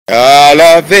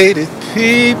Elevated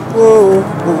people,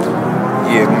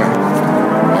 yeah man.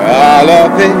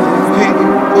 Elevated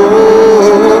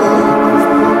people,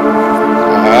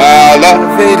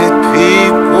 elevated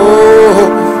people.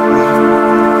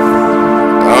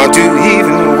 Don't you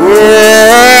even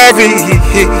worry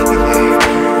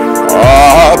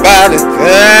about a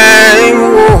thing.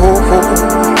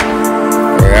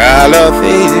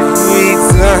 Elevated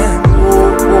reason,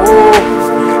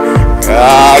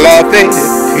 elevated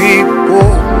people.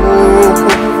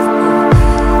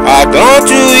 Don't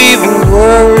you even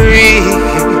worry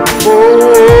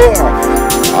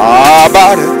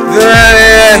about a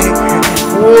thing.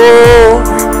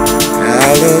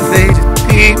 Elevated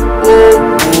people,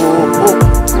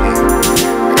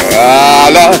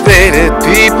 elevated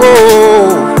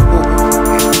people.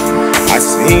 It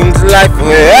seems like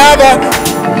forever,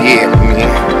 yeah,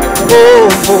 man.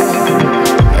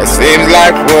 It seems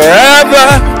like forever,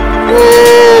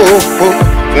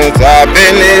 since I've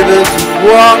been able to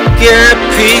walk in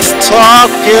peace, talk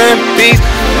in peace,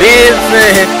 live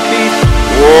in peace.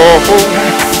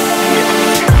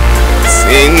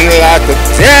 Seems like a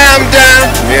damn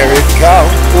miracle.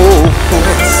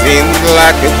 Seems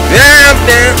like a damn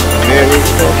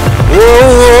miracle.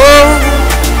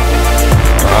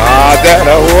 That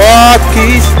I walk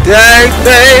each day,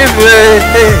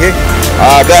 baby.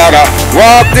 That I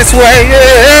walk this way.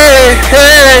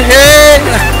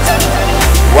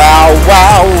 Wow,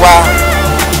 wow, wow.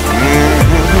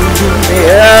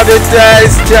 Every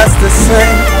day's just the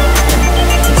same.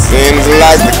 Seems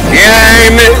like the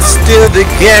game is still the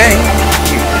game.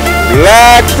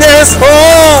 Like there's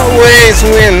always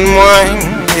win one.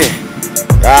 Yeah.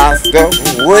 That's the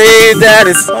way that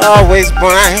it's always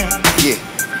been. Yeah.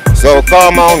 So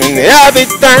come on and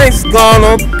everything's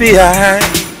gonna be alright.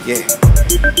 Yeah.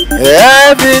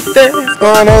 Everything's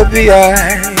gonna be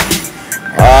alright.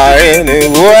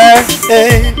 Anyway,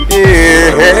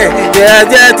 yeah.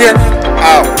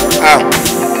 Oh,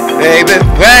 baby,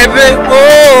 oh,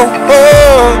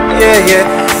 yeah.